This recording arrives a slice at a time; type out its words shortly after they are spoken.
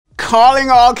Calling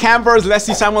all campers,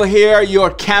 Leslie Samuel here, your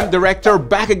camp director,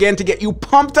 back again to get you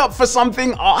pumped up for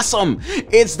something awesome.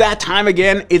 It's that time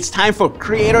again. It's time for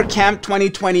Creator Camp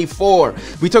 2024.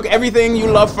 We took everything you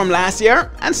loved from last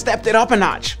year and stepped it up a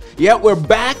notch. Yeah, we're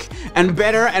back and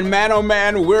better, and man oh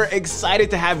man, we're excited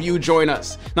to have you join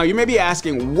us. Now you may be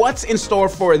asking, what's in store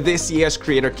for this year's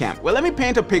Creator Camp? Well, let me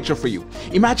paint a picture for you.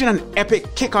 Imagine an epic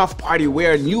kickoff party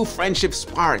where new friendships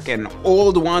spark and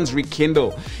old ones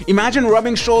rekindle. Imagine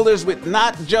rubbing shoulders with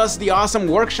not just the awesome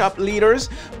workshop leaders,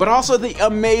 but also the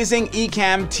amazing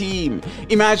Ecamm team.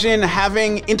 Imagine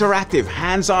having interactive,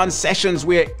 hands-on sessions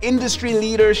where industry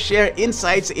leaders share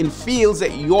insights in fields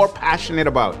that you're passionate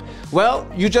about. Well,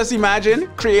 you just imagine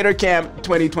Creator Camp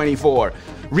 2024.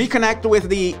 Reconnect with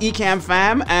the Ecamm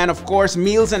fam, and of course,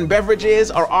 meals and beverages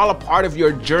are all a part of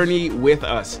your journey with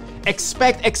us.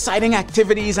 Expect exciting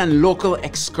activities and local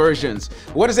excursions.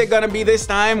 What is it gonna be this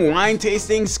time? Wine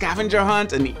tasting, scavenger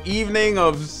hunt, an evening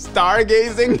of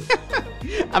stargazing?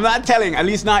 I'm not telling, at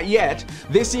least not yet.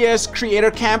 This year's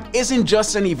Creator Camp isn't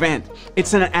just an event,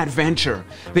 it's an adventure.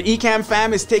 The Ecamm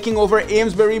fam is taking over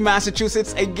Amesbury,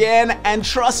 Massachusetts again, and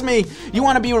trust me, you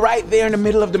wanna be right there in the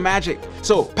middle of the magic.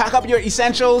 So pack up your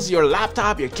essentials, your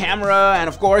laptop, your camera, and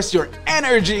of course your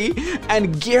energy,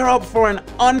 and gear up for an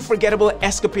unforgettable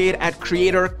escapade at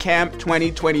Creator Camp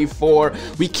 2024.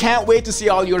 We can't wait to see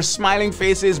all your smiling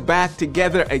faces back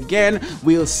together again.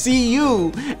 We'll see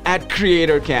you at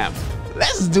Creator Camp.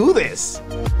 Let's do this.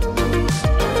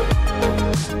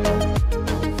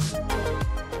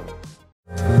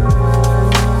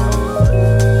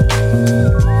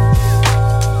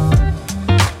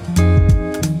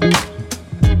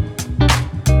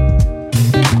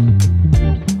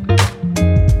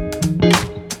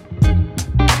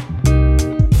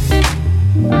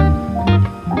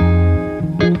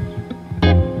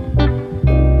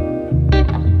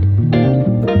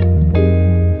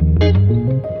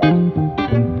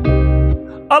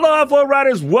 Flow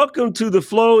Riders, welcome to The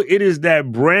Flow. It is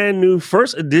that brand new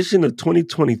first edition of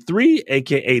 2023,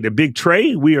 aka the Big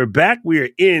Tray. We are back. We are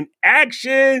in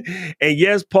action. And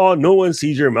yes, Paul, no one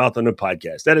sees your mouth on the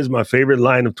podcast. That is my favorite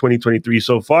line of 2023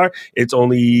 so far. It's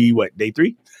only, day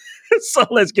 3? So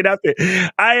let's get out there.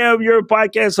 I am your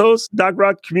podcast host, Doc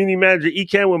Rock, community manager,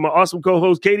 Ecamm, with my awesome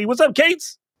co-host, Katie. What's up,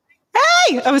 Kates?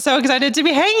 Hey, I'm so excited to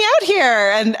be hanging out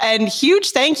here. And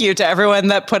huge thank you to everyone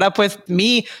that put up with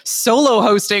me solo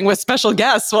hosting with special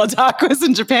guests while Doc was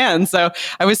in Japan. So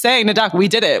I was saying to Doc, we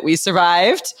did it. We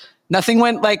survived. Nothing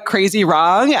went like crazy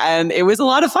wrong, and it was a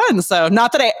lot of fun. So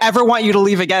not that I ever want you to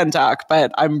leave again, Doc,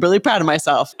 but I'm really proud of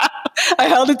myself. I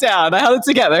held it down. I held it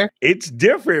together. It's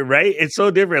different, right? It's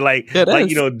so different.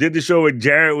 Did the show with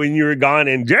Jared when you were gone,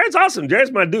 and Jared's awesome.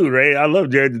 Jared's my dude, right? I love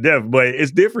Jared to death, but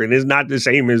it's different. It's not the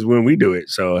same as when we do it.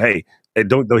 So, hey,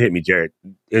 don't hit me, Jared.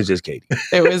 It's just Katie.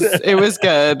 It was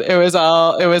good. It was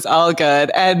all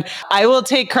good. And I will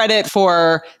take credit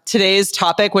for today's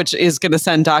topic, which is going to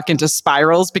send Doc into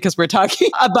spirals because we're talking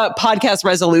about podcast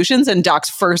resolutions, and Doc's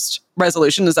first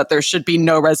resolution is that there should be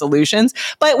no resolutions.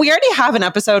 But we already have an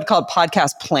episode called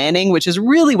Podcast Planning, which is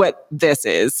really what this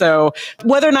is. So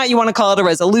whether or not you want to call it a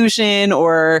resolution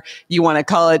or you want to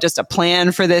call it just a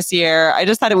plan for this year, I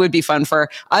just thought it would be fun for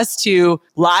us to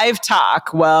live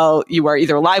talk while you are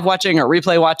either live watching or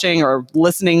replay watching or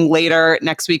listening later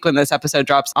next week when this episode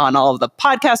drops on all of the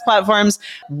podcast platforms.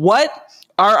 What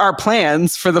are our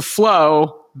plans for the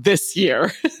flow this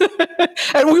year?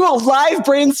 And we will live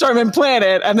brainstorm and plan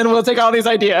it, and then we'll take all these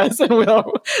ideas and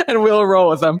we'll roll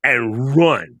with them and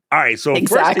run. All right, so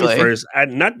exactly. First things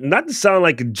first, not to sound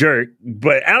like a jerk,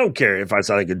 but I don't care if I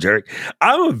sound like a jerk.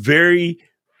 I'm a very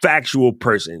factual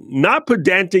person, not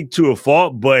pedantic to a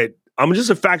fault, but I'm just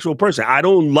a factual person. I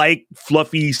don't like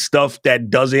fluffy stuff that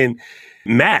doesn't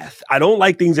math. I don't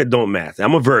like things that don't math.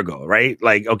 I'm a Virgo, right?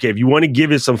 Like, okay, if you want to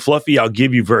give it some fluffy, I'll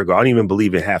give you Virgo. I don't even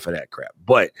believe in half of that crap.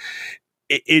 But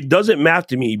it doesn't math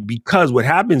to me because what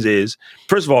happens is,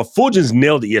 first of all, Fulgens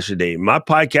nailed it yesterday. My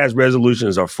podcast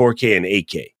resolutions are 4K and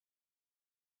 8K.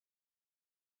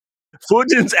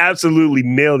 Fulgens absolutely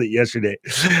nailed it yesterday.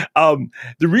 The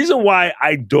reason why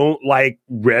I don't like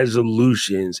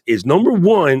resolutions is, number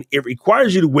one, it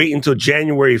requires you to wait until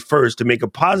January 1st to make a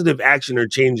positive action or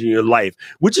change in your life,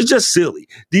 which is just silly.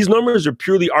 These numbers are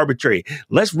purely arbitrary.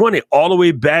 Let's run it all the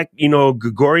way back,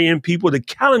 Gregorian people. The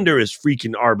calendar is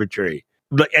freaking arbitrary.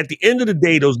 Like at the end of the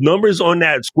day, those numbers on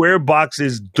that square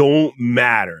boxes don't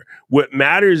matter. What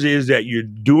matters is that you're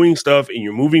doing stuff and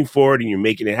you're moving forward and you're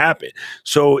making it happen.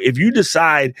 So if you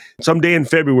decide someday in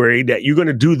February that you're going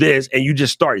to do this and you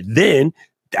just start then,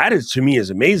 that is, to me, is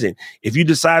amazing. If you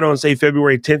decide on, say,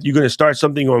 February 10th, you're going to start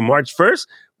something on March 1st,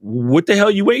 what the hell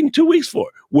are you waiting 2 weeks for?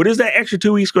 What is that extra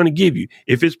 2 weeks going to give you?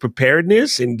 If it's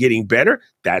preparedness and getting better,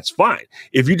 that's fine.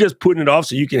 If you're just putting it off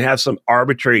so you can have some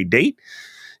arbitrary date,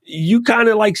 you kind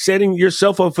of like setting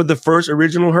yourself up for the first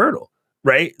original hurdle,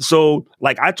 right? So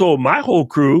like I told my whole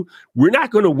crew, we're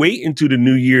not going to wait until the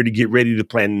new year to get ready to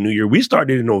plan the new year. We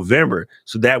started in November.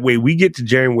 So that way we get to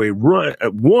January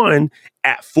 1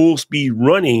 at full speed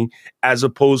running as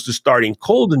opposed to starting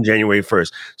cold on January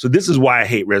 1st. So this is why I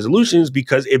hate resolutions,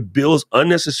 because it builds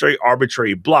unnecessary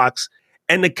arbitrary blocks.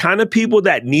 And the kind of people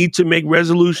that need to make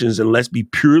resolutions, and let's be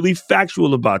purely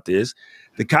factual about this,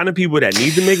 the kind of people that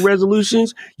need to make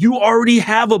resolutions, you already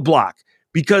have a block.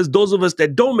 Because those of us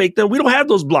that don't make them, we don't have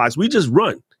those blocks. We just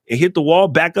run and hit the wall,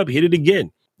 back up, hit it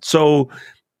again. So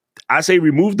I say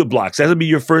remove the blocks. That'll be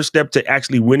your first step to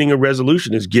actually winning a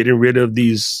resolution, is getting rid of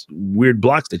these weird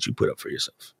blocks that you put up for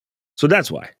yourself. So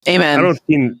that's why. Amen. I don't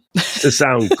mean to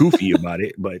sound goofy about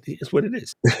it, but it's what it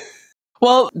is.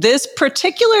 Well, this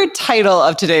particular title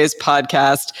of today's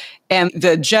podcast and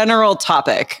the general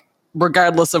topic,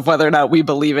 regardless of whether or not we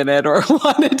believe in it or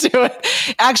want to do it,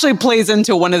 actually plays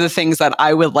into one of the things that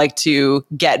I would like to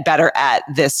get better at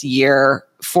this year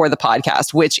for the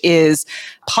podcast, which is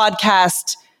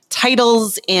podcast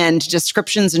titles and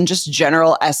descriptions and just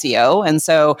general SEO. And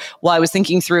so while I was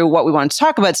thinking through what we wanted to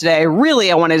talk about today, really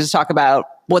I wanted to talk about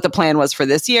what the plan was for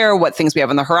this year, what things we have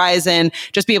on the horizon,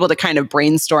 just be able to kind of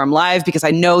brainstorm live, because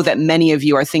I know that many of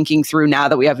you are thinking through, now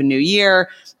that we have a new year,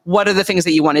 what are the things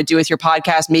that you want to do with your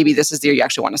podcast? Maybe this is the year you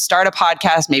actually want to start a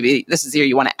podcast. Maybe this is the year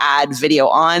you want to add video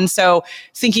on. So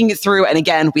thinking it through, and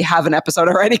again, we have an episode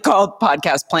already called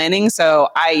Podcast Planning. So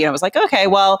I was like, okay,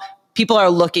 well, people are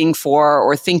looking for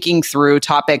or thinking through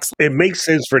topics. It makes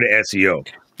sense for the SEO.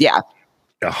 Yeah.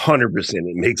 100%.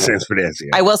 It makes sense for the SEO.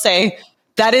 I will say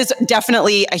that is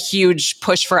definitely a huge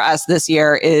push for us this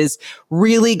year, is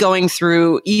really going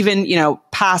through even,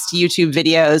 past YouTube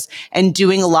videos and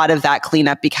doing a lot of that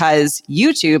cleanup, because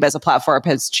YouTube as a platform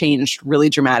has changed really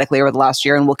dramatically over the last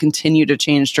year and will continue to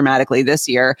change dramatically this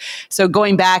year. So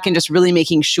going back and just really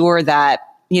making sure that,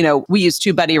 we use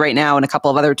TubeBuddy right now and a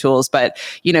couple of other tools, but,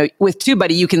 with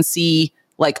TubeBuddy, you can see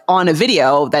like on a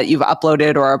video that you've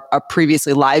uploaded or a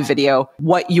previously live video,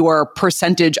 what your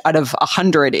percentage out of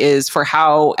 100 is for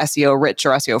how SEO rich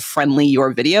or SEO friendly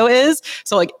your video is.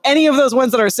 So like any of those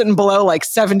ones that are sitting below like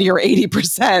 70 or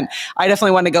 80%, I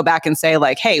definitely want to go back and say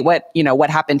like, hey, what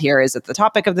happened here? Is it the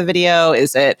topic of the video?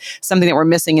 Is it something that we're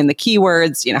missing in the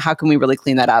keywords? How can we really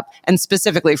clean that up? And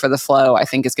specifically for the flow, I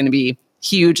think is going to be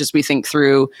huge as we think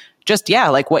through just,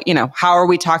 like what, how are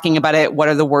we talking about it? What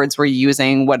are the words we're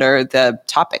using? What are the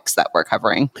topics that we're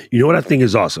covering? You know what I think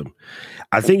is awesome?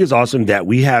 I think it's awesome that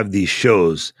we have these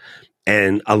shows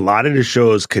and a lot of the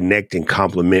shows connect and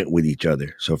complement with each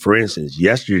other. So for instance,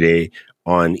 yesterday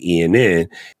on ENN,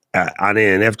 on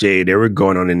NFJ, they were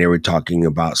going on and they were talking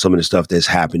about some of the stuff that's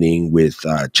happening with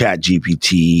Chat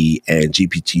GPT and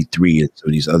GPT-3 and some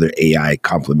of these other AI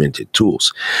complemented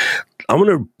tools. I'm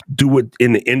going to do what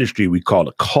in the industry we call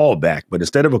a callback, but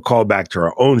instead of a callback to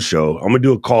our own show, I'm going to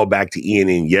do a callback to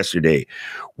ENN yesterday,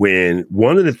 when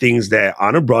one of the things that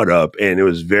Anna brought up, and it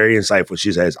was very insightful,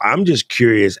 she says, I'm just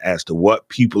curious as to what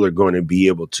people are going to be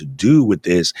able to do with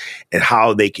this and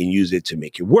how they can use it to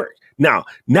make it work. Now,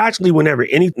 naturally, whenever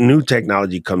any new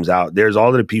technology comes out, there's all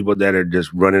of the people that are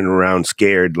just running around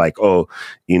scared, like,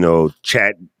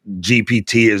 Chat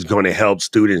GPT is going to help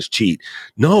students cheat.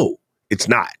 No. It's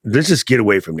not. Let's just get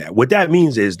away from that. What that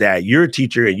means is that you're a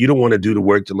teacher and you don't want to do the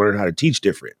work to learn how to teach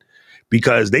different,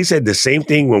 because they said the same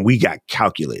thing when we got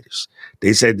calculators.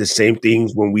 They said the same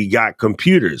things when we got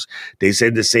computers. They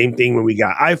said the same thing when we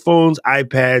got iPhones,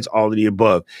 iPads, all of the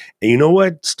above. And you know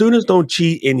what? Students don't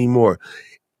cheat anymore.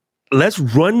 Let's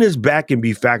run this back and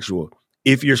be factual.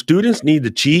 If your students need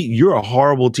to cheat, you're a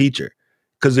horrible teacher.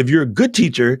 Because if you're a good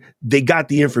teacher, they got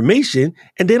the information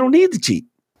and they don't need to cheat.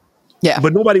 Yeah.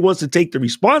 But nobody wants to take the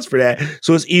response for that.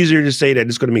 So it's easier to say that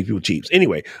it's going to make people cheap.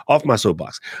 Anyway, off my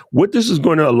soapbox. What this is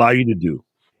going to allow you to do,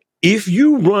 if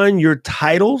you run your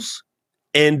titles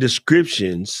and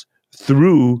descriptions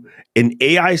through an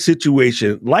AI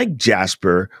situation like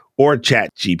Jasper or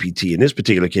Chat GPT, in this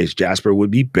particular case, Jasper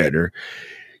would be better,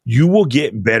 you will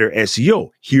get better SEO.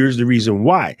 Here's the reason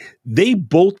why. They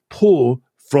both pull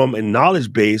from a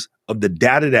knowledge base of the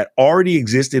data that already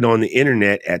existed on the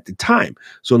internet at the time.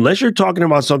 So unless you're talking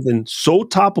about something so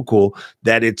topical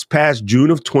that it's past June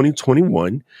of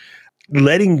 2021,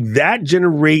 letting that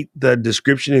generate the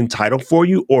description and title for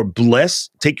you, or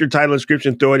take your title and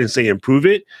description, throw it and say, improve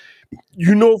it.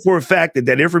 You know for a fact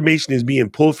that information is being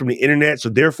pulled from the internet. So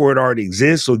therefore it already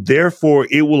exists. So therefore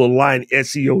it will align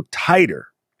SEO tighter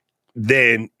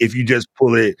than if you just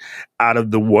pull it out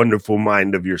of the wonderful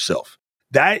mind of yourself.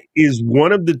 That is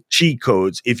one of the cheat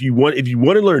codes. If you want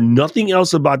to learn nothing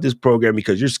else about this program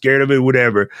because you're scared of it,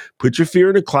 whatever, put your fear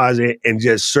in the closet and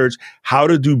just search how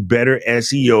to do better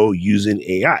SEO using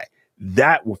AI.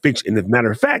 That will fix. And as a matter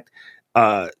of fact,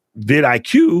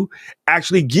 vidIQ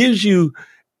actually gives you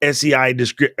AI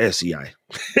descriptions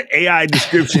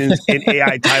and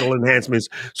AI title enhancements.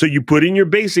 So you put in your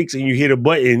basics and you hit a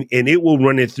button and it will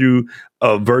run it through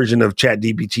a version of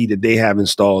ChatGPT that they have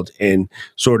installed and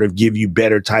sort of give you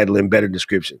better title and better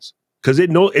descriptions because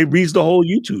it reads the whole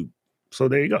YouTube. So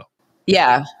there you go.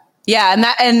 Yeah.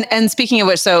 Yeah. And speaking of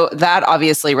which, so that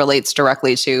obviously relates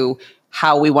directly to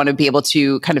how we want to be able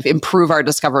to kind of improve our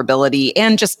discoverability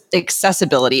and just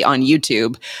accessibility on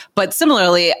YouTube. But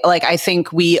similarly, like I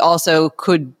think we also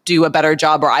could do a better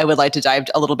job, or I would like to dive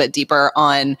a little bit deeper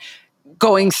on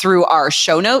going through our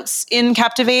show notes in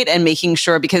Captivate and making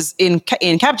sure, because in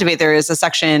Captivate, there is a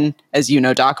section, as you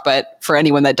know, Doc, but for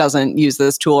anyone that doesn't use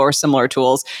this tool or similar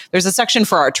tools, there's a section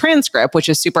for our transcript, which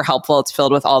is super helpful. It's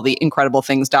filled with all the incredible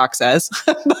things Doc says,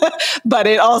 but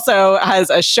it also has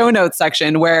a show notes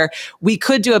section where we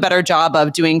could do a better job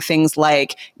of doing things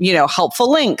like,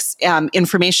 helpful links,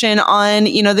 information on,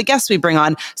 the guests we bring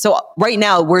on. So right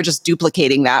now we're just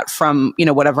duplicating that from,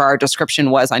 whatever our description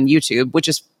was on YouTube, which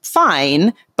is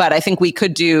fine, but I think we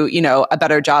could do, a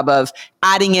better job of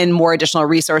adding in more additional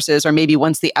resources, or maybe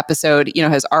once the episode,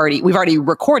 we've already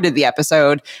recorded the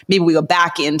episode, maybe we go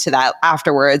back into that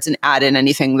afterwards and add in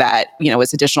anything that,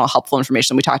 is additional helpful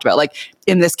information we talked about. Like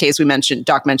in this case,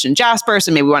 Doc mentioned Jasper.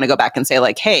 So maybe we want to go back and say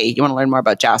like, hey, you want to learn more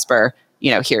about Jasper?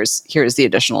 Here's the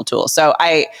additional tool. So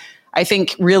I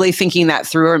think really thinking that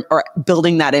through or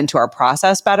building that into our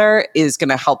process better is going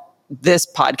to help this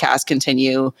podcast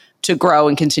continue to grow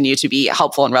and continue to be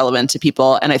helpful and relevant to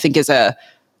people. And I think is a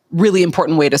really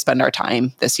important way to spend our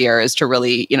time this year is to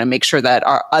really, make sure that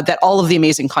that all of the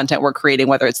amazing content we're creating,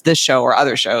 whether it's this show or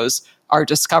other shows, are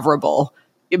discoverable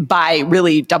by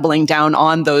really doubling down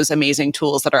on those amazing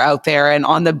tools that are out there and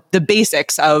on the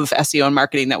basics of SEO and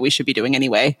marketing that we should be doing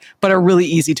anyway, but are really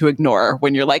easy to ignore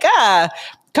when you're like,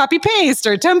 copy paste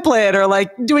or template or like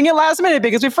doing it last minute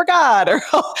because we forgot or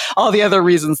all the other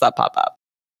reasons that pop up.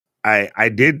 I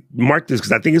did mark this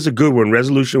because I think it's a good one.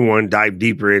 Resolution 1, dive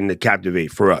deeper into Captivate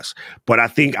for us. But I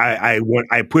think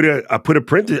I put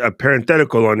a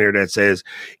parenthetical on there that says,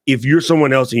 if you're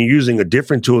someone else and you're using a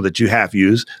different tool that you have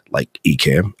used, like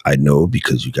Ecamm, I know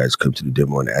because you guys come to the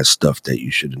demo and ask stuff that you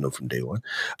should have known from day one.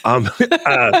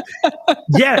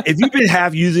 If you've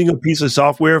been using a piece of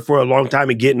software for a long time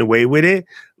and getting away with it,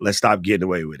 let's stop getting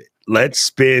away with it. Let's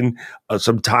spend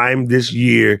some time this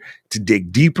year to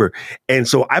dig deeper. And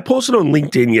so I posted on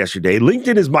LinkedIn yesterday.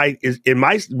 LinkedIn is in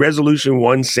my resolution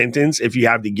 1 sentence, if you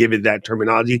have to give it that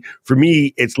terminology. For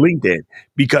me, it's LinkedIn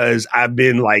because I've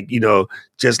been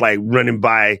just running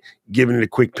by, giving it a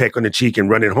quick peck on the cheek and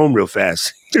running home real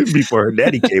fast before her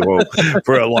daddy came home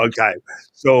for a long time.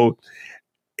 So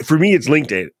for me, it's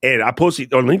LinkedIn. And I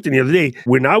posted on LinkedIn the other day,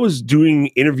 when I was doing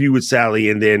interview with Sally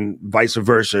and then vice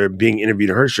versa, being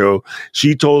interviewed on her show,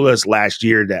 she told us last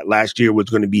year that last year was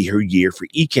going to be her year for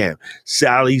Ecamm.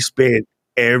 Sally spent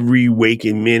every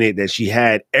waking minute that she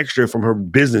had extra from her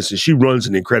business, and she runs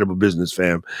an incredible business,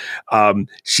 fam.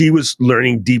 She was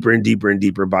learning deeper and deeper and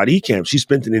deeper about Ecamm. She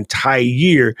spent an entire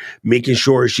year making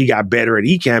sure she got better at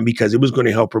Ecamm because it was going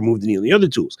to help her move the needle in the other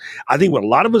tools. I think what a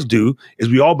lot of us do is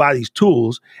we all buy these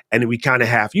tools and then we kind of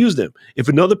half use them. If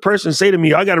another person say to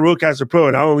me, I got a Rodecaster Pro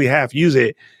and I only half use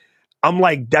it, I'm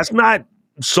like, that's not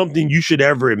something you should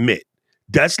ever admit.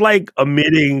 That's like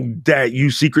admitting that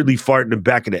you secretly fart in the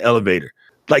back of the elevator.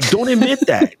 Like, don't admit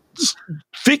that.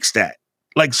 Fix that.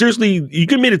 Like, seriously, you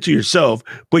can admit it to yourself,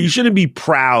 but you shouldn't be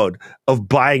proud of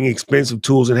buying expensive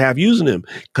tools and half using them,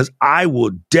 because I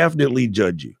will definitely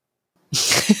judge you.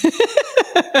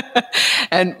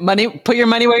 And put your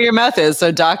money where your mouth is.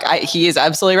 So Doc, he is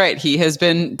absolutely right. He has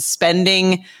been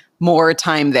spending more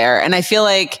time there. And I feel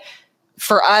like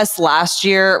for us last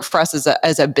year, for us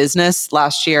as a business,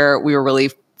 last year, we were really,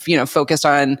 focused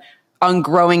on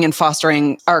growing and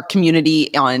fostering our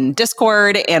community on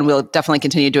Discord, and we'll definitely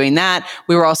continue doing that.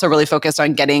 We were also really focused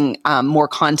on getting more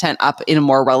content up in a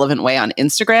more relevant way on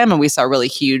Instagram, and we saw really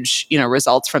huge,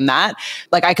 results from that.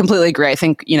 Like, I completely agree. I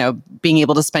think, being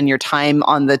able to spend your time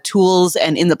on the tools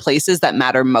and in the places that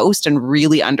matter most and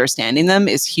really understanding them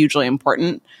is hugely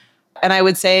important. And I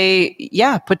would say,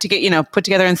 put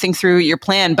together and think through your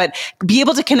plan, but be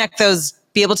able to connect those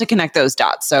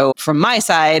dots. So from my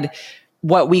side,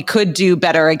 what we could do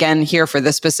better again here for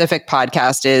this specific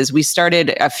podcast is we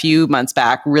started a few months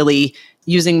back really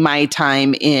using my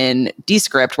time in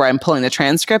Descript, where I'm pulling the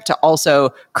transcript, to also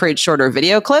create shorter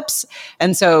video clips.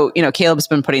 And so, Caleb's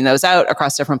been putting those out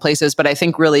across different places, but I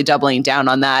think really doubling down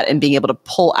on that and being able to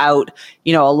pull out,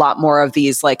 a lot more of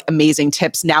these like amazing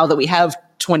tips now that we have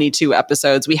 22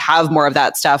 episodes, we have more of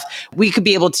that stuff. We could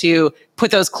be able to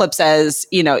put those clips as,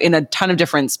 in a ton of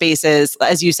different spaces.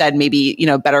 As you said, maybe,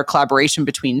 better collaboration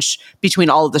between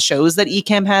all of the shows that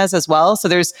Ecamm has as well. So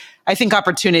there's, I think,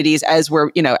 opportunities as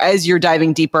we're, as you're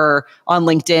diving deeper on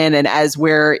LinkedIn and as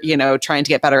we're, trying to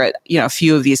get better at, a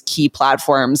few of these key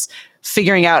platforms,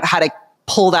 figuring out how to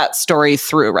pull that story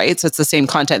through, right? So it's the same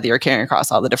content that you're carrying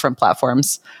across all the different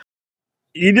platforms.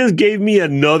 You just gave me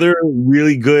another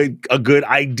really good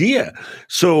idea.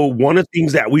 So one of the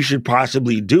things that we should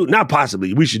possibly do, not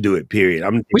possibly, we should do it, period.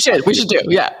 We should do,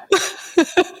 yeah.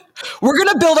 We're going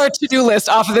to build our to-do list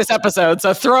off of this episode,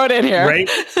 so throw it in here. Right?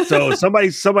 So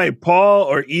somebody, Paul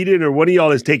or Eden or one of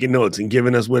y'all is taking notes and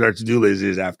giving us what our to-do list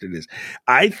is after this.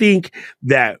 I think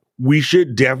that we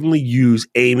should definitely use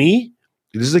Amy.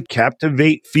 This is a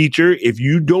Captivate feature. If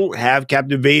you don't have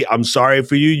Captivate, I'm sorry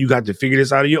for you. You got to figure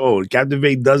this out on your own.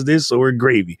 Captivate does this, so we're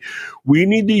gravy. We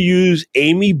need to use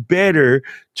Amy better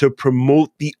to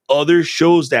promote the other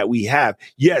shows that we have.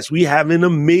 Yes, we have an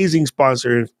amazing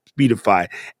sponsor in Speedify,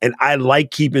 and I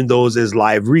like keeping those as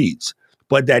live reads.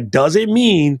 But that doesn't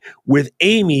mean with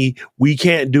Amy, we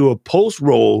can't do a post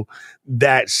roll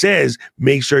that says,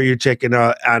 make sure you're checking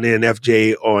out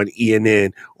NFJ on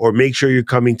ENN, or make sure you're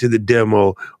coming to the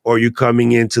demo, or you're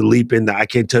coming in to Leap In. I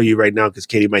can't tell you right now because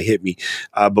Katie might hit me,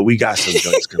 but we got some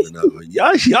joints coming up.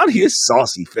 Y'all here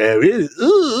saucy, fam.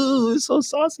 It's so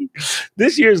saucy.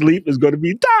 This year's Leap is going to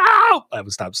be, I have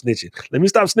to stop snitching. Let me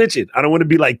stop snitching. I don't want to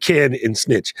be like Ken and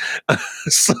snitch.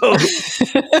 So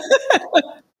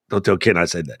don't tell Ken I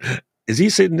said that. Is he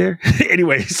sitting there?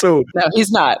 Anyway, so no,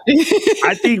 he's not.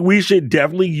 I think we should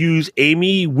definitely use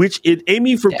Amy,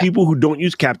 Amy for people who don't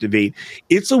use Captivate.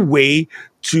 It's a way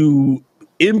to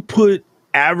input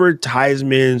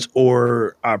advertisements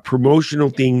or promotional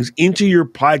things into your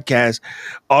podcast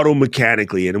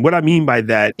auto-mechanically. And what I mean by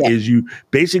that is you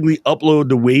basically upload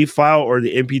the WAV file or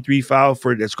the MP3 file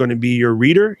that's going to be your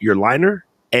reader, your liner,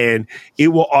 and it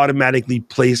will automatically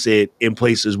place it in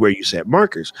places where you set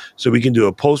markers. So we can do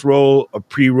a post roll, a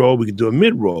pre-roll, we can do a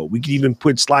mid-roll. We can even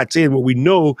put slots in where we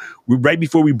know right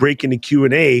before we break into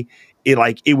Q&A,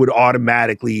 it would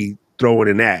automatically throw in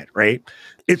an ad, right?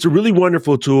 It's a really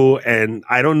wonderful tool, and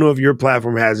I don't know if your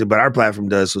platform has it, but our platform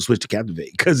does, so switch to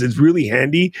Captivate because it's really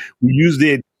handy. We used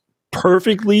it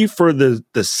perfectly for the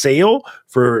sale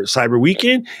for Cyber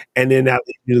Weekend, and then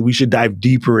we should dive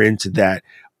deeper into that.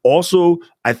 Also,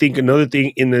 I think another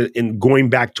thing in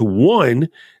going back to one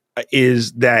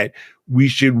is that we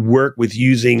should work with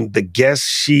using the guest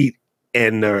sheet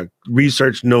and the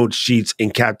research note sheets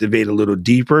in Captivate a little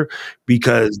deeper,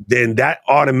 because then that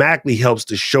automatically helps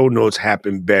the show notes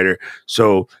happen better.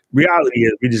 So reality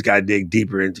is we just got to dig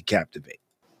deeper into Captivate.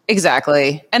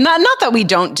 Exactly. And not that we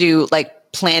don't do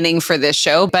planning for this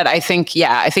show, but I think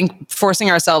forcing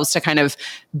ourselves to kind of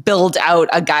build out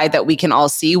a guide that we can all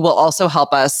see will also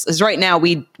help us. As right now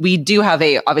we do have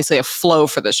obviously a flow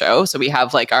for the show. So we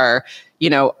have our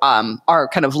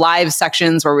kind of live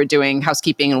sections where we're doing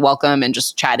housekeeping and welcome and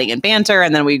just chatting and banter.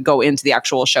 And then we go into the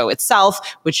actual show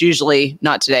itself, which usually,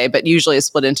 not today, but usually is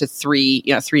split into three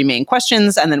main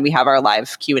questions. And then we have our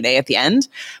live Q&A at the end.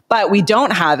 But we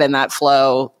don't have in that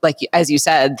flow, as you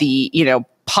said, the,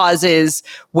 pauses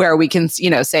where we can,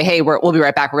 say, hey, we'll be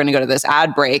right back. We're going to go to this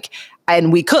ad break.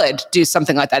 And we could do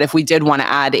something like that if we did want to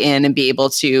add in and be able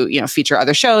to, feature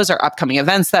other shows or upcoming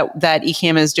events that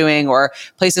Ecamm is doing or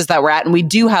places that we're at. And we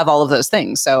do have all of those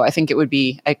things. So I think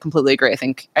I completely agree.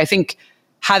 I think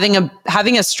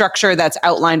having a structure that's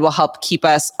outlined will help keep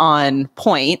us on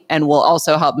point and will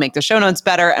also help make the show notes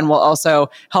better and will also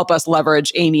help us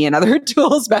leverage Amy and other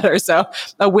tools better. So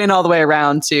a win all the way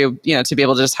around to be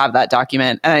able to just have that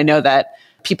document. And I know that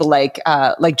people like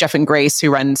Jeff and Grace,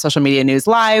 who run Social Media News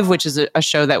Live, which is a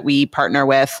show that we partner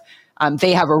with,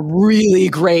 they have a really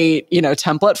great,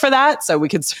 template for that. So we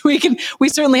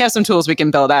certainly have some tools we can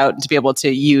build out to be able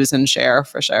to use and share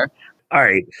for sure. All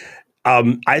right.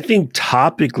 I think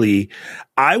topically,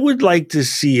 I would like to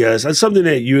see us, that's something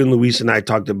that you and Luis and I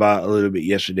talked about a little bit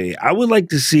yesterday. I would like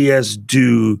to see us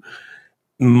do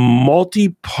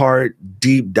multi-part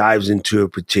deep dives into a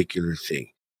particular thing.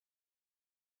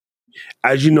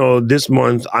 As you know, this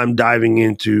month I'm diving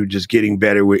into just getting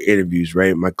better with interviews,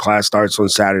 right? My class starts on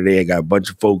Saturday. I got a bunch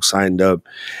of folks signed up,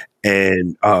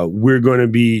 and we're going to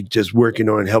be just working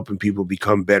on helping people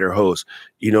become better hosts.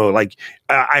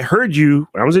 I heard you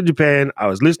when I was in Japan. I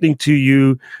was listening to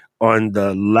you. on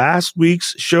the last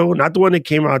week's show, not the one that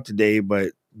came out today,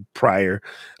 but prior.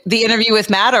 The interview with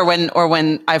Matt, or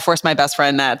when I forced my best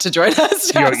friend Matt to join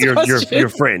us. Your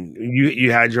friend.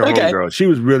 You had your homegirl. She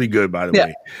was really good, by the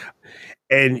way.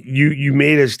 And you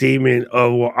made a statement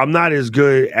of, well, I'm not as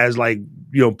good as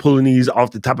pulling these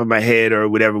off the top of my head or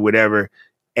whatever.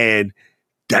 And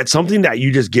that's something that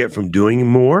you just get from doing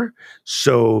more.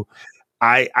 So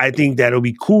I think that it'll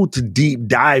be cool to deep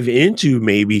dive into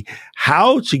maybe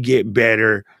how to get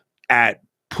better at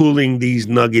pulling these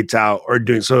nuggets out or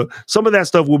doing. So some of that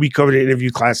stuff will be covered in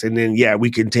interview class. And then,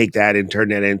 we can take that and turn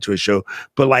that into a show.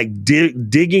 But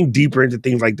digging deeper into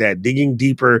things like that, digging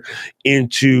deeper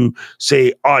into,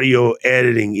 say, audio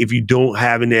editing. If you don't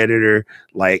have an editor,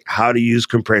 like how to use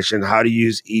compression, how to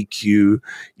use EQ.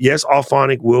 Yes,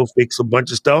 Auphonic will fix a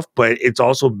bunch of stuff, but it's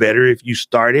also better if you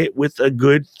start it with a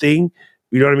good thing.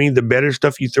 You know what I mean? The better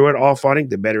stuff you throw at Auphonic,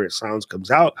 the better it sounds comes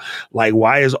out. Like,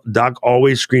 why is Doc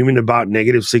always screaming about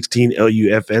 -16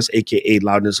 LUFS, aka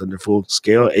loudness under full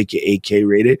scale, aka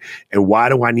K-rated? And why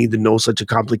do I need to know such a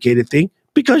complicated thing?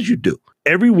 Because you do.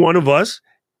 Every one of us,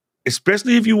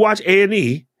 especially if you watch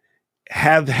A&E,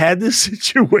 have had this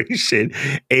situation.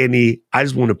 A&E, I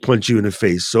just want to punch you in the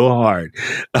face so hard.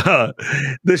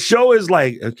 The show is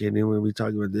like, okay, and then when we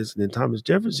talk about this, and then Thomas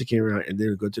Jefferson came around, and then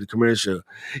we go to the commercial.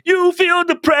 You feel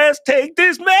depressed, take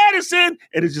this medicine.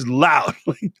 And it's just loud.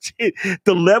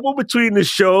 The level between the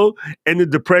show and the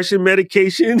depression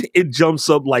medication, it jumps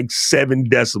up like 7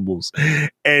 decibels.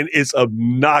 And it's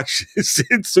obnoxious.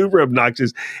 It's super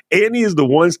obnoxious. A&E is the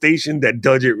one station that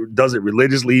does it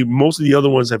religiously. Most of the other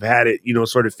ones have had it,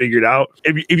 sort of figured out.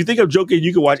 If you think I'm joking,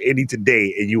 you can watch A&E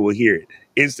today and you will hear it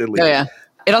instantly. Oh, yeah.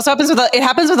 It also happens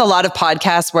with a lot of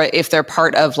podcasts where if they're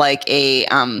part of like a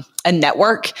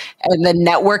network and the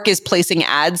network is placing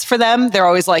ads for them, they're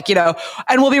always like, and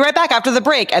we'll be right back after the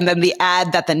break. And then the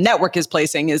ad that the network is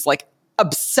placing is like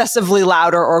obsessively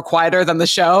louder or quieter than the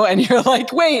show. And you're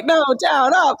like, wait, no,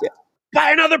 down, up. Buy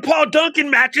another Paul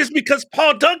Duncan mattress because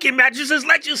Paul Duncan mattresses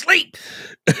let you sleep.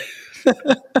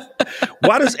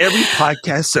 Why does every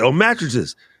podcast sell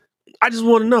mattresses? I just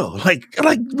want to know. Like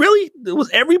really?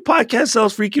 Was every podcast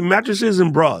sells freaking mattresses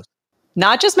and bras?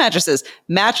 Not just mattresses.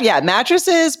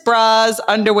 Mattresses, bras,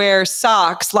 underwear,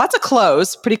 socks, lots of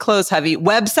clothes, pretty clothes heavy.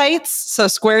 Websites, so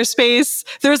Squarespace.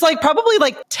 There's probably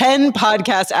 10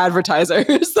 podcast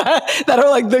advertisers that are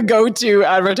like the go-to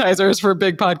advertisers for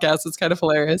big podcasts. It's kind of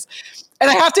hilarious. And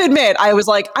I have to admit, I was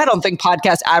like, I don't think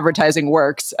podcast advertising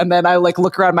works. And then I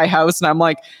look around my house and I'm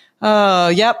like, oh,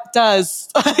 yep, does.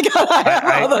 I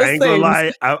ain't gonna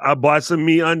lie. I bought some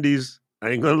MeUndies. I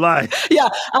ain't gonna lie. Yeah,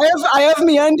 I have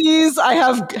MeUndies. I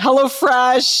have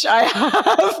HelloFresh. I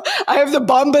have the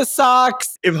Bombas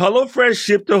socks. If HelloFresh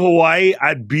shipped to Hawaii,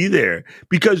 I'd be there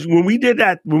because when we did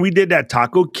that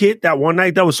taco kit that one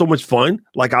night, that was so much fun.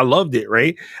 I loved it.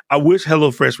 Right? I wish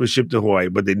HelloFresh was shipped to Hawaii,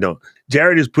 but they don't.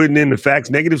 Jared is putting in the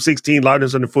facts. -16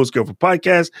 loudness under full scale for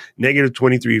podcast.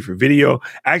 -23 for video.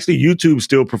 Actually, YouTube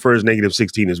still prefers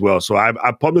 -16 as well. So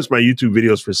I publish my YouTube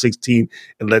videos for 16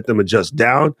 and let them adjust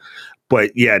down.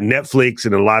 But yeah, Netflix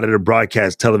and a lot of the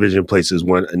broadcast television places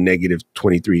want a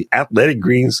 -23. Athletic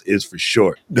Greens is for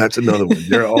sure. That's another one.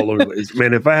 They're all over the place.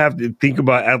 Man, if I have to think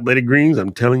about Athletic Greens,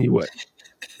 I'm telling you what.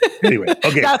 Anyway,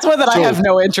 okay. That's one that I have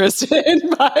no interest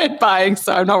in buying,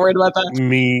 so I'm not worried about that.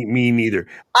 Me neither.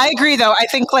 I agree, though. I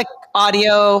think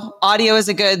audio is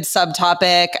a good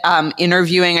subtopic.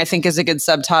 Interviewing, I think, is a good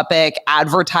subtopic.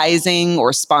 Advertising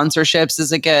or sponsorships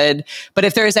is a good. But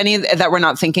if there's any that we're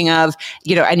not thinking of,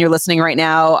 and you're listening right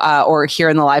now or here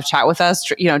in the live chat with us,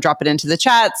 drop it into the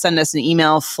chat. Send us an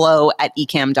email,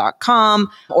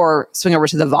 flow@ecamm.com, or swing over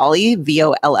to the Volley,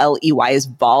 VOLLEY is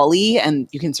Volley, and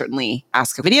you can certainly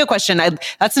ask a video question.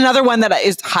 That's another one that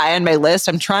is high on my list.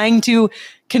 I'm trying to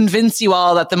convince you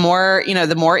all that the more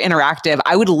interactive,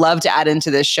 I would love to add into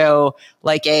this show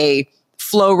like a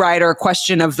Flow Rider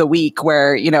question of the week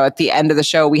where, at the end of the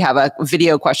show, we have a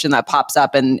video question that pops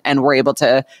up and we're able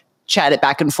to chat it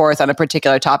back and forth on a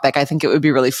particular topic. I think it would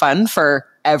be really fun for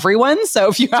everyone. So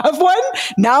if you have one,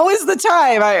 now is the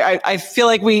time. I feel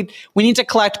like we need to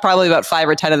collect probably about 5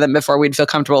 or 10 of them before we'd feel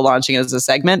comfortable launching it as a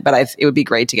segment. But it would be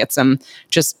great to get some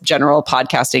just general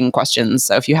podcasting questions.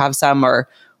 So if you have some or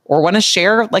want to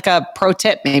share a pro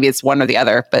tip, maybe it's one or the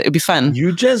other, but it'd be fun.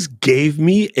 You just gave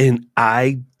me an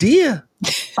idea.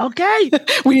 Okay.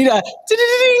 We need a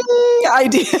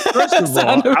idea. First of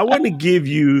all, I want to give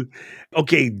you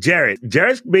Okay, Jared.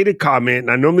 Jared's made a comment.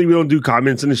 And I normally we don't do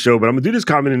comments in the show, but I'm gonna do this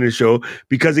comment in the show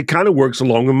because it kind of works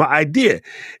along with my idea.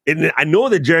 And I know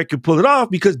that Jared can pull it off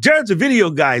because Jared's a video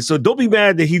guy. So don't be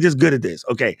mad that he's just good at this.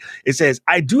 Okay. It says,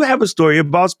 I do have a story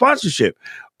about sponsorship.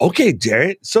 Okay,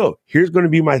 Jared. So here's gonna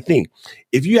be my thing.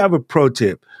 If you have a pro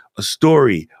tip, a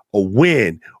story, a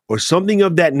win, or something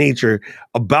of that nature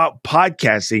about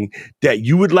podcasting that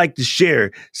you would like to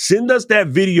share, send us that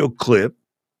video clip.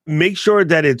 Make sure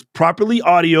that it's properly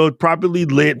audioed, properly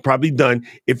lit, properly done.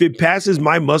 If it passes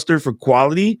my muster for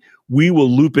quality, we will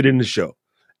loop it in the show.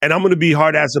 And I'm going to be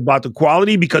hard ass about the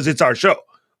quality because it's our show.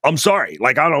 I'm sorry.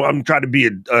 Like, I'm trying to be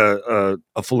a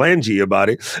phalange about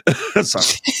it.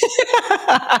 Sorry.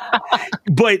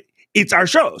 But it's our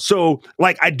show. So,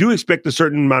 like, I do expect a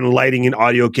certain amount of lighting and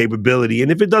audio capability.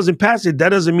 And if it doesn't pass it, that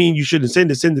doesn't mean you shouldn't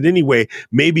send it. Send it anyway.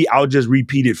 Maybe I'll just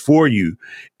repeat it for you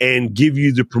and give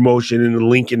you the promotion and the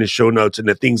link in the show notes and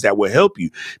the things that will help you.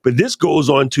 But this goes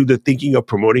on to the thinking of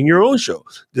promoting your own show,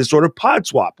 this sort of pod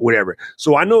swap, whatever.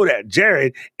 So I know that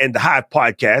Jared and the Hive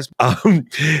podcast,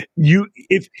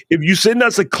 if you send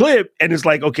us a clip and it's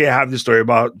like, okay, I have this story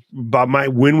about my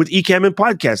win with Ecamm and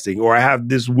podcasting, or I have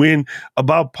this win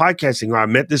about podcasting, or I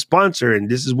met this sponsor and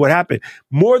this is what happened.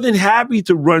 More than happy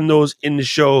to run those in the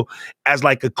show as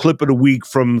like a clip of the week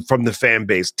from the fan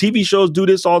base. TV shows do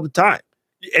this all the time.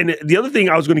 And the other thing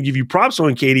I was going to give you props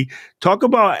on, Katie, talk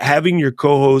about having your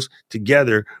co-hosts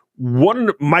together.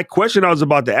 My question I was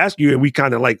about to ask you, and we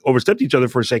kind of like overstepped each other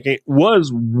for a second,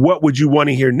 was what would you want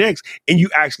to hear next? And you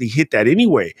actually hit that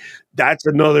anyway. That's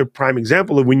another prime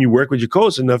example of when you work with your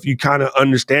co-host enough, you kind of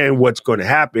understand what's going to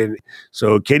happen.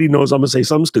 So Katie knows I'm going to say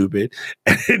something stupid.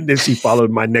 And then she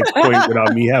followed my next point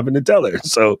without me having to tell her.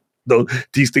 So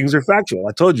these things are factual.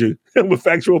 I told you, I'm a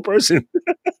factual person.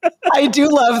 I do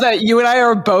love that you and I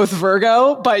are both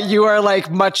Virgo, but you are like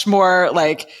much more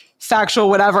like factual,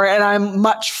 whatever, and I'm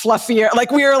much fluffier.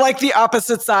 Like we are like the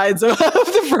opposite sides of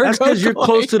the Virgo. That's because you're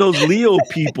close to those Leo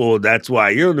people. That's why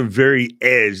you're on the very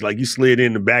edge, like you slid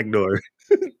in the back door.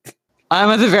 I'm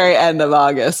at the very end of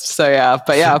August, so yeah.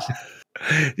 But yeah,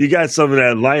 you got some of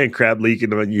that lion crap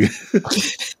leaking on you.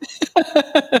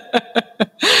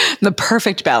 The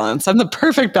perfect balance. I'm the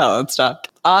perfect balance, Doc.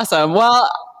 Awesome. Well,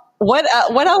 what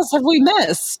else have we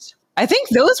missed? I think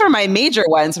those were my major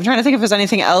ones. I'm trying to think if there's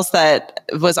anything else that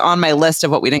was on my list of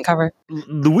what we didn't cover.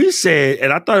 Luis said,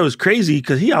 and I thought it was crazy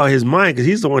because he out of his mind because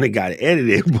he's the one that got it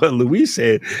edited. But Luis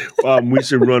said we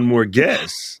should run more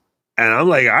guests. And I'm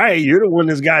like, all right, you're the one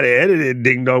that's got it edited,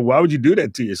 ding dong. Why would you do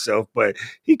that to yourself? But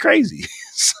he crazy.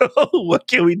 So what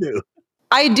can we do?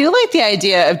 I do like the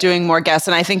idea of doing more guests,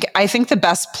 and I think the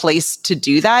best place to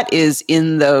do that is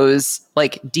in those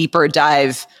like deeper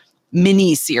dive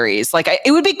mini series. Like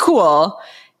it would be cool,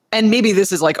 and maybe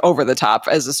this is like over the top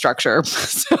as a structure.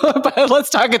 But let's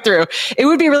talk it through. It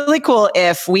would be really cool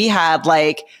if we had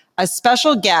like a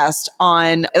special guest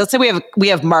on. Let's say we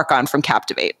have Mark on from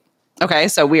Captivate. Okay,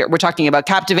 so we're talking about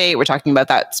Captivate. We're talking about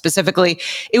that specifically.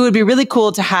 It would be really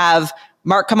cool to have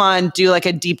Mark come on, do like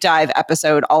a deep dive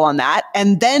episode all on that,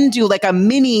 and then do like a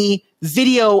mini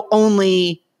video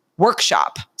only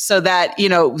workshop so that, you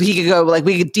know, he could go like,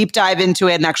 we could deep dive into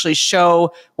it and actually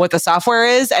show what the software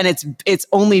is. And it's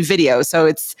only video. So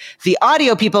it's the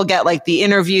audio people get like the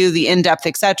interview, the in-depth,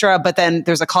 etc. But then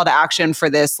there's a call to action for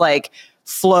this like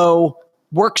flow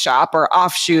workshop or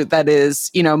offshoot that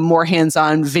is, you know, more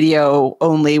hands-on video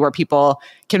only, where people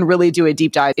can really do a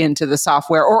deep dive into the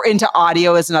software, or into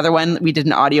audio is another one. We did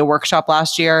an audio workshop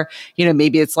last year. You know,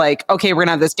 maybe it's like, okay, we're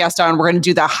gonna have this guest on, we're gonna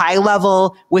do the high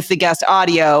level with the guest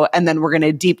audio, and then we're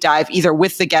gonna deep dive either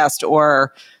with the guest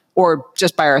or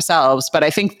just by ourselves. But I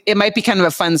think it might be kind of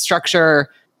a fun structure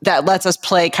that lets us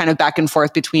play kind of back and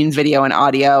forth between video and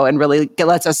audio, and really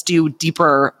lets us do a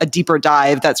deeper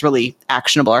dive that's really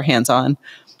actionable or hands-on.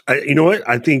 You know what?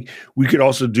 I think we could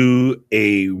also do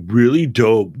a really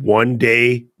dope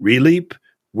one-day Releap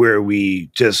where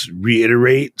we just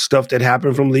reiterate stuff that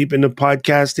happened from Leap into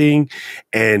podcasting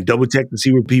and double check to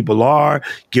see where people are,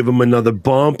 give them another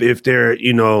bump if they're,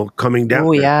 you know, coming down.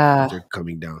 Oh, yeah. They're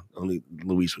coming down. Only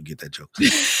Luis would get that joke.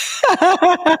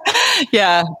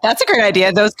 Yeah, that's a great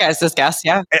idea. Those guys discuss.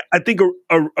 Yeah. I think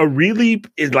a Releap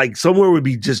is like somewhere would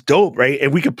be just dope, right?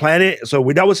 And we could plan it. So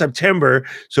that was September.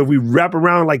 So if we wrap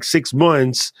around like 6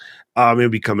 months, it'll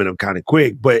be coming up kind of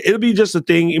quick, but it'll be just a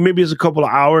thing. Maybe it's a couple of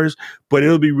hours, but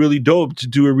it'll be really dope to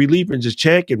do a Releap and just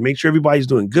check and make sure everybody's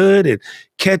doing good and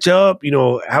catch up, you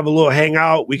know, have a little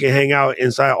hangout. We can hang out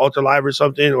inside Ultra Live or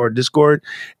something, or Discord,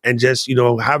 and just, you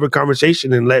know, have a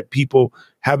conversation and let people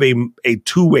have a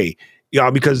two-way, you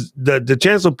know, because the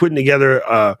chance of putting together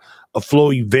a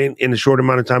flow event in a short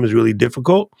amount of time is really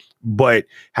difficult, but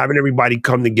having everybody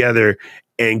come together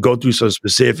and go through some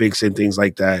specifics and things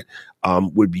like that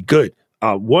would be good.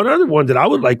 One other one that I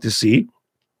would like to see,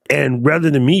 and rather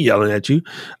than me yelling at you,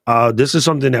 this is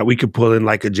something that we could pull in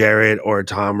like a Jared or a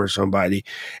Tom or somebody,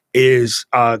 is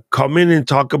come in and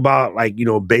talk about like,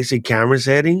 basic camera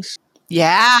settings.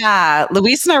 Yeah.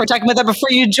 Luis and I were talking about that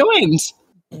before you joined.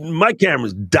 My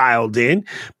camera's dialed in,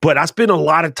 but I spend a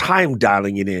lot of time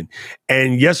dialing it in.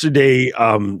 And yesterday,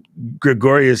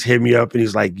 Gregorius hit me up and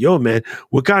he's like, yo, man,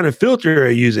 what kind of filter are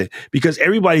you using? Because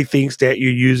everybody thinks that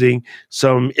you're using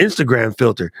some Instagram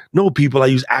filter. No, people, I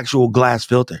use actual glass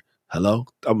filter. Hello,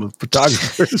 I'm a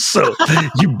photographer. So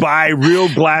you buy real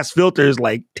glass filters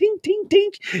like ting, ting,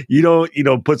 ting. You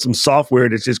don't, put some software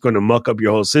that's just going to muck up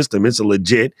your whole system. It's a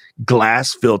legit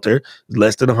glass filter,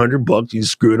 less than $100. You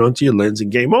screw it onto your lens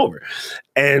and game over.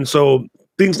 And so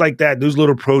things like that, those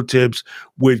little pro tips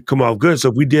would come off good. So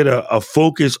if we did a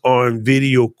focus on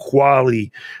video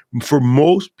quality, for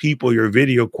most people, your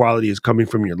video quality is coming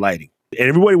from your lighting. And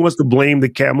everybody wants to blame the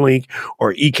Camlink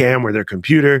or Ecamm or their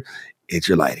computer. It's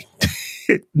your lighting.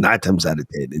 9 times out of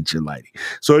 10, it's your lighting.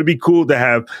 So it'd be cool to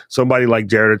have somebody like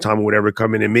Jared or Tom or whatever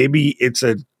come in, and maybe it's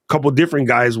a couple different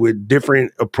guys with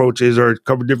different approaches or a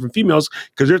couple different females,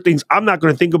 because there are things I'm not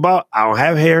going to think about. I don't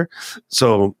have hair,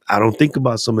 so I don't think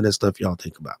about some of that stuff y'all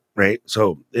think about, right?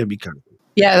 So it'd be kind of cool.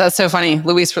 Yeah, that's so funny.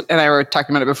 Luis and I were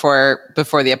talking about it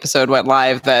before the episode went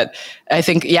live, that I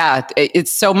think,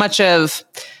 it's so much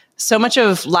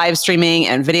of live streaming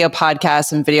and video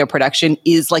podcasts and video production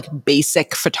is like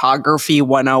basic photography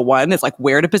 101. It's like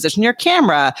where to position your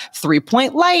camera,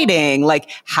 3-point lighting,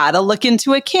 like how to look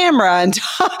into a camera, and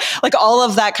like all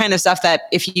of that kind of stuff that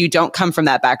if you don't come from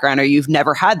that background or you've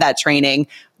never had that training,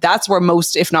 that's where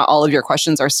most, if not all of your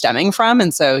questions are stemming from.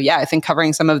 And so, I think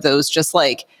covering some of those just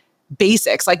like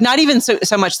basics, like not even so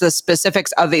much the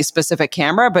specifics of a specific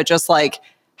camera, but just like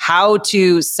how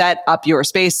to set up your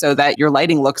space so that your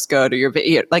lighting looks good, or your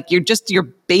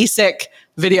basic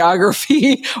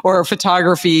videography or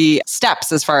photography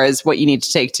steps as far as what you need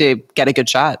to take to get a good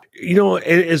shot.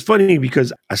 It's funny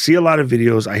because I see a lot of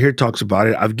videos, I hear talks about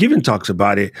it, I've given talks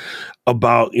about it,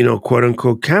 about, quote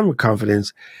unquote camera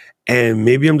confidence. And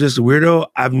maybe I'm just a weirdo.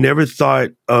 I've never thought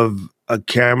of a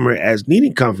camera as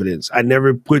needing confidence. I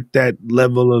never put that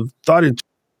level of thought into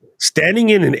standing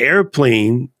in an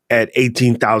airplane at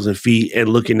 18,000 feet and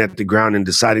looking at the ground and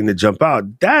deciding to jump out.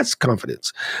 That's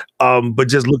confidence. But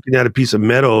just looking at a piece of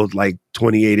metal like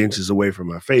 28 inches away from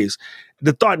my face,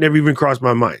 the thought never even crossed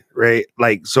my mind, right?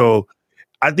 Like, so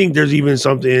I think there's even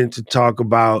something to talk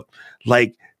about,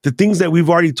 like the things that we've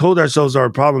already told ourselves are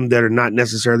a problem that are not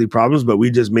necessarily problems, but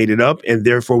we just made it up and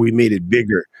therefore we made it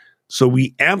bigger. So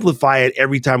we amplify it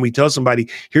every time we tell somebody,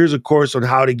 here's a course on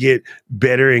how to get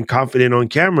better and confident on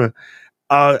camera.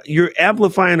 You're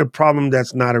amplifying a problem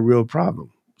that's not a real problem.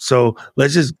 So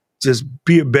let's just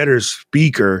be a better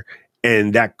speaker,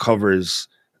 and that covers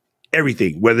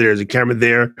everything, whether there's a camera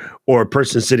there or a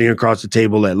person sitting across the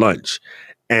table at lunch.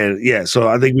 And so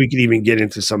I think we could even get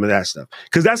into some of that stuff,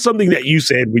 because that's something that you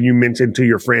said when you mentioned to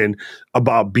your friend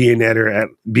about being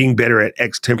better at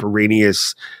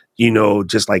extemporaneous,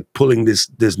 just like pulling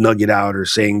this nugget out or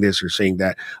saying this or saying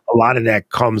that. A lot of that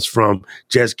comes from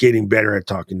just getting better at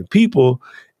talking to people.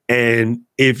 And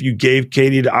if you gave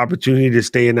Katie the opportunity to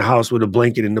stay in the house with a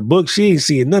blanket and the book, she ain't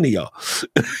seeing none of y'all.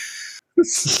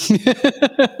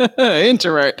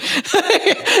 Introvert.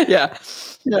 Yeah.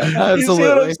 Yeah, absolutely. You see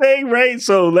what I'm saying, right?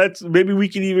 So maybe we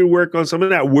can even work on some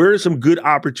of that. Where are some good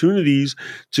opportunities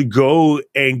to go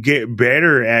and get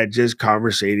better at just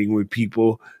conversating with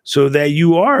people so that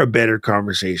you are a better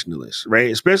conversationalist, right?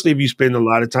 Especially if you spend a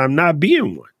lot of time not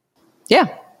being one. Yeah.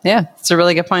 It's a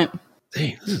really good point.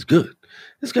 Dang, this is good.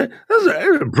 This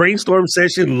was a brainstorm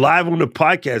session live on the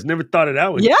podcast. Never thought of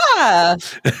that one. Yeah,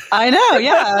 I know.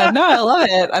 Yeah, no, I love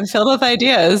it. I'm filled with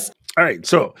ideas. All right,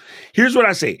 so here's what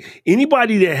I say.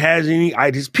 Anybody that has any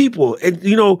ideas, people, and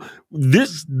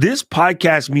this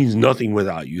podcast means nothing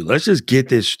without you. Let's just get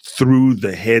this through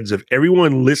the heads of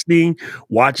everyone listening,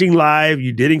 watching live.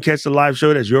 You didn't catch the live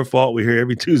show. That's your fault. We're here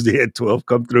every Tuesday at 12.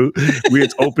 Come through.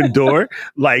 It's open door.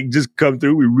 Like, just come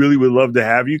through. We really would love to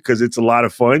have you because it's a lot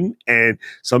of fun. And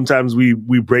sometimes we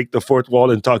break the fourth wall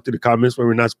and talk to the comments when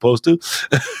we're not supposed to.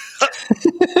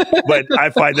 But I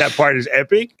find that part is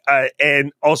epic.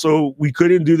 And also, we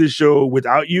couldn't do this show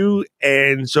without you.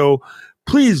 And so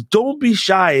please don't be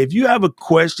shy. If you have a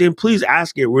question, please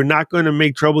ask it. We're not going to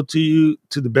make trouble to you,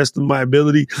 to the best of my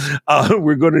ability.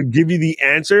 We're going to give you the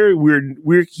answer.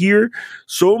 We're here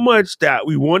so much that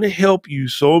we want to help you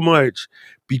so much,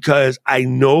 because I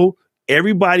know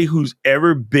everybody who's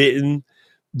ever bitten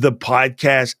the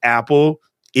podcast apple,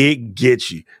 it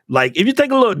gets you. Like if you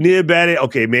take a little nib at it,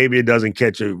 okay, maybe it doesn't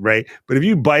catch you, right? But if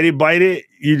you bite it,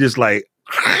 you're just like,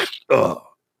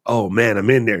 oh man, I'm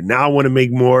in there. Now I want to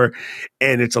make more.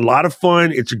 And it's a lot of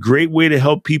fun. It's a great way to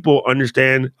help people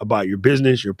understand about your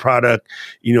business, your product,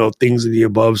 things of the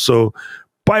above. So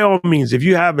by all means, if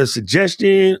you have a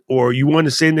suggestion or you want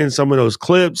to send in some of those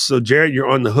clips, so Jared, you're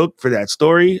on the hook for that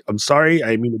story. I'm sorry, I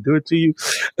didn't mean to do it to you.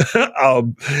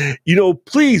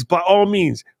 Please, by all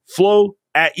means,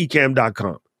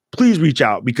 flow@ecamm.com. Please reach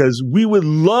out because we would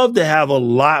love to have a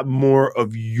lot more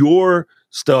of your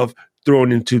stuff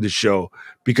thrown into the show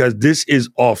because this is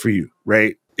all for you,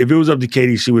 right? If it was up to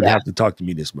Katie, she wouldn't have to talk to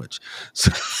me this much.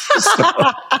 So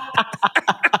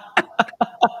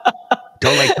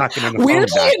don't like talking on the phone.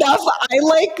 Weirdly enough, I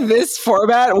like this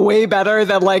format way better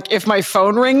than like if my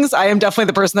phone rings, I am definitely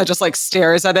the person that just like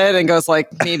stares at it and goes like,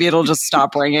 maybe it'll just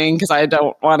stop ringing because I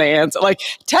don't want to answer. Like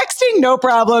texting, no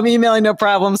problem. Emailing, no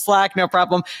problem. Slack, no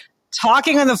problem.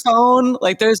 Talking on the phone,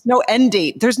 like there's no end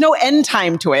date. There's no end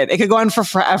time to it. It could go on for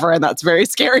forever, and that's very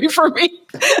scary for me.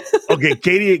 Okay,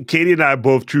 Katie and I are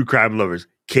both true crime lovers.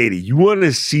 Katie, you want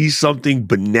to see something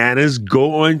bananas?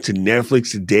 Go on to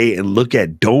Netflix today and look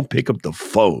at Don't Pick Up the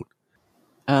Phone.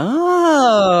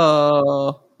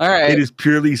 Oh, all right. It is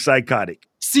purely psychotic.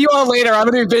 See you all later. I'm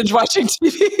going to be binge watching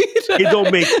TV. It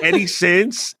don't make any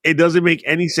sense. It doesn't make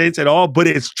any sense at all, but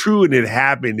it's true and it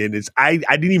happened. And I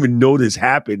didn't even know this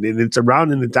happened. And it's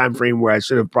around in the time frame where I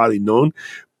should have probably known,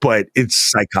 but it's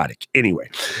psychotic. Anyway,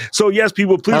 so yes,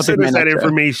 people, please send us that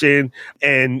information.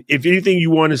 And if anything you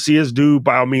want to see us do,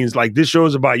 by all means, like this show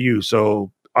is about you.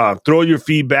 So throw your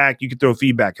feedback. You can throw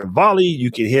feedback in volley.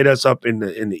 You can hit us up in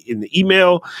the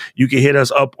email. You can hit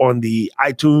us up on the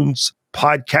iTunes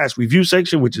podcast review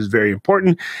section, which is very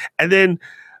important. And then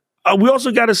we also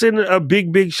got to send a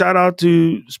big shout out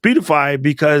to Speedify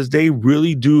because they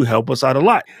really do help us out a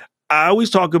lot. I always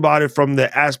talk about it from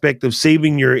the aspect of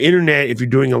saving your internet if you're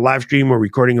doing a live stream or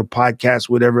recording a podcast,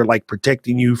 whatever, like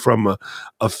protecting you from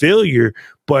a failure.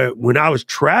 But when I was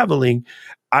traveling,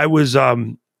 I was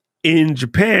in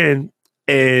Japan,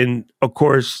 and of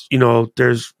course,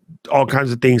 there's all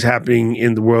kinds of things happening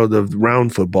in the world of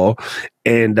round football.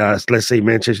 And let's say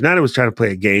Manchester United was trying to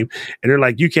play a game, and they're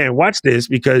like, you can't watch this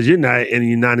because you're not in the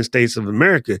United States of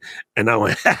America. And I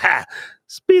went,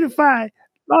 Speedify,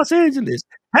 Los Angeles.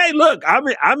 Hey, look,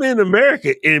 I'm in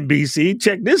America, NBC.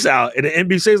 Check this out. And the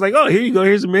NBC is like, oh, here you go.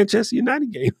 Here's a Manchester United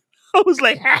game. I was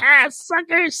like,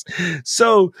 suckers.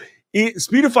 So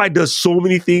Speedify does so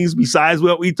many things besides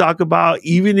what we talk about.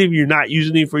 Even if you're not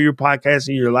using it for your podcast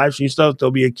and your live stream stuff,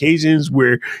 there'll be occasions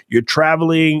where you're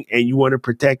traveling and you want to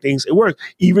protect things. It works.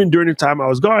 Even during the time I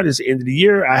was gone, it's the end of the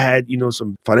year, I had,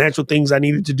 some financial things I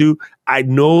needed to do. I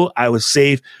know I was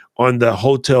safe on the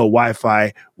hotel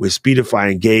Wi-Fi with Speedify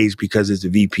engaged because it's a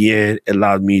VPN. It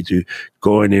allowed me to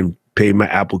go in and pay my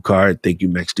Apple Card. Thank you,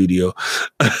 Mac Studio.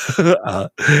 So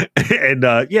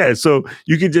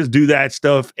you can just do that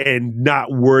stuff and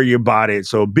not worry about it.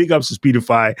 So big ups to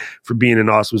Speedify for being an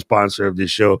awesome sponsor of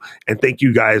this show. And thank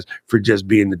you guys for just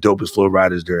being the dopest flow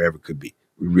riders there ever could be.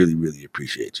 We really, really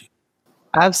appreciate you.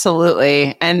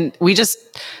 Absolutely. And we just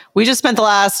spent the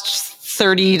last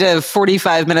 30 to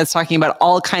 45 minutes talking about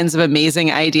all kinds of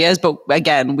amazing ideas. But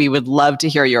again, we would love to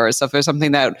hear yours. So if there's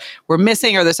something that we're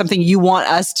missing or there's something you want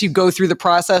us to go through the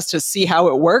process to see how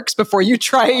it works before you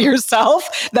try it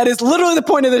yourself, that is literally the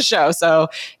point of the show. So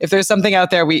if there's something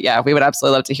out there, we would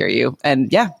absolutely love to hear you.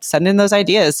 And send in those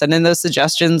ideas, send in those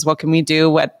suggestions. What can we do?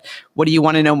 What do you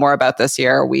want to know more about this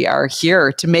year? We are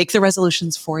here to make the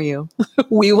resolutions for you.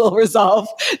 We will resolve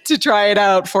to try it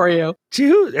out for you.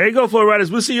 There you go, Flow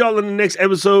Riders. We'll see y'all in the next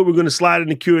episode. We're going to slide in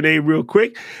the Q&A real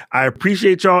quick. I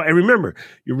appreciate y'all. And remember,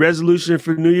 your resolution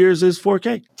for New Year's is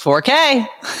 4K. 4K.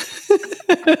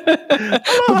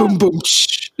 Boom, boom, boom.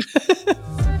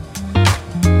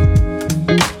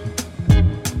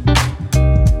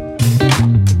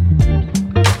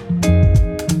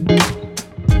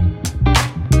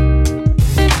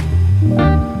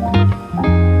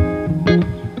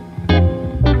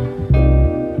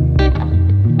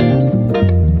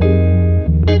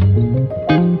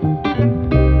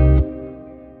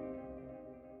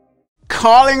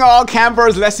 Calling all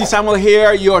campers, Leslie Samuel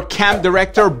here, your camp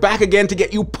director, back again to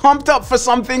get you pumped up for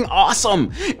something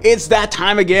awesome. It's that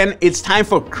time again. It's time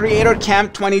for Creator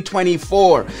Camp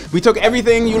 2024. We took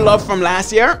everything you loved from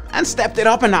last year and stepped it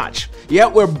up a notch. Yeah,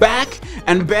 we're back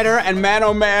and better, and man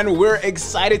oh man, we're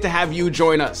excited to have you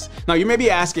join us. Now you may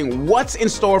be asking, what's in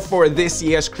store for this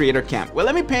year's Creator Camp? Well,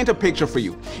 let me paint a picture for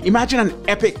you. Imagine an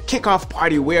epic kickoff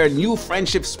party where new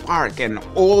friendships spark and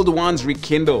old ones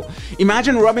rekindle.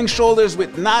 Imagine rubbing shoulders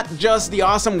with not just the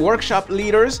awesome workshop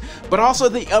leaders, but also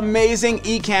the amazing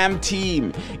Ecamm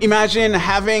team. Imagine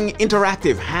having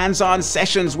interactive, hands-on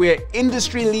sessions where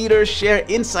industry leaders share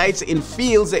insights in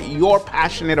fields that you're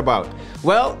passionate about.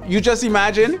 Well, you just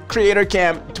imagine Creator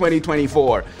Camp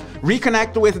 2024.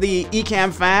 Reconnect with the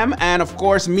Ecamm fam, and of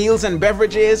course, meals and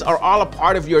beverages are all a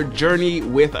part of your journey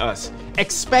with us.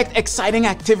 Expect exciting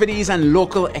activities and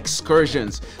local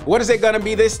excursions. What is it gonna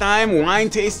be this time?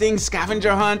 Wine tasting,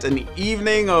 scavenger hunt, an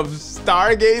evening of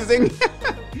stargazing?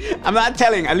 I'm not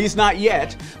telling, at least not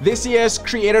yet. This year's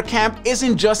Creator Camp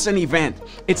isn't just an event,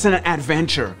 it's an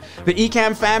adventure. The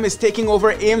Ecamm fam is taking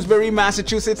over Amesbury,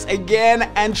 Massachusetts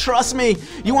again, and trust me,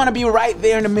 you want to be right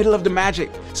there in the middle of the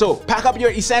magic. So pack up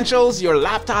your essentials, your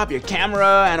laptop, your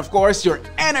camera, and of course your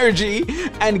energy,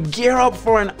 and gear up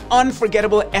for an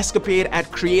unforgettable escapade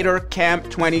at Creator Camp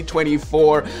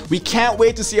 2024. We can't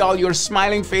wait to see all your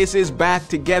smiling faces back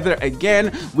together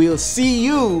again. We'll see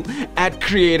you at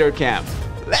Creator Camp.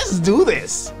 Let's do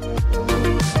this.